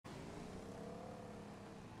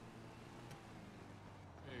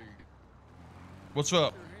What's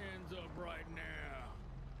up? Put your hands up right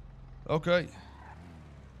now. Okay.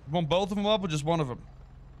 You want both of them up or just one of them?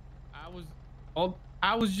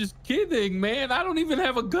 I was just kidding, man. I don't even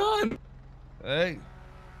have a gun. Hey,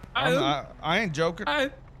 I ain't joking. I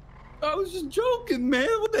was just joking, man.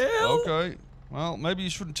 What the hell? Okay. Well, maybe you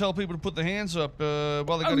shouldn't tell people to put their hands up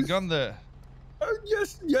while they got a gun there.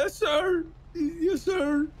 Yes, sir. Yes,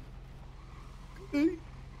 sir. Okay.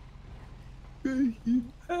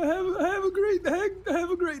 Have a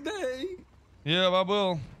great day. Yeah, I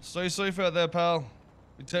will. Stay safe out there, pal.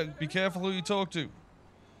 Be careful who you talk to.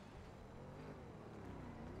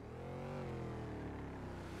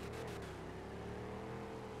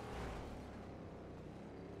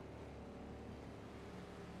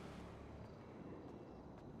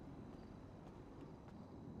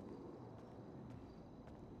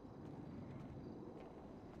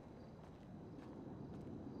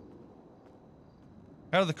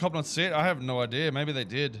 How did the cop not see it? I have no idea. Maybe they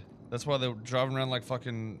did. That's why they were driving around like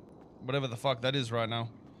fucking whatever the fuck that is right now.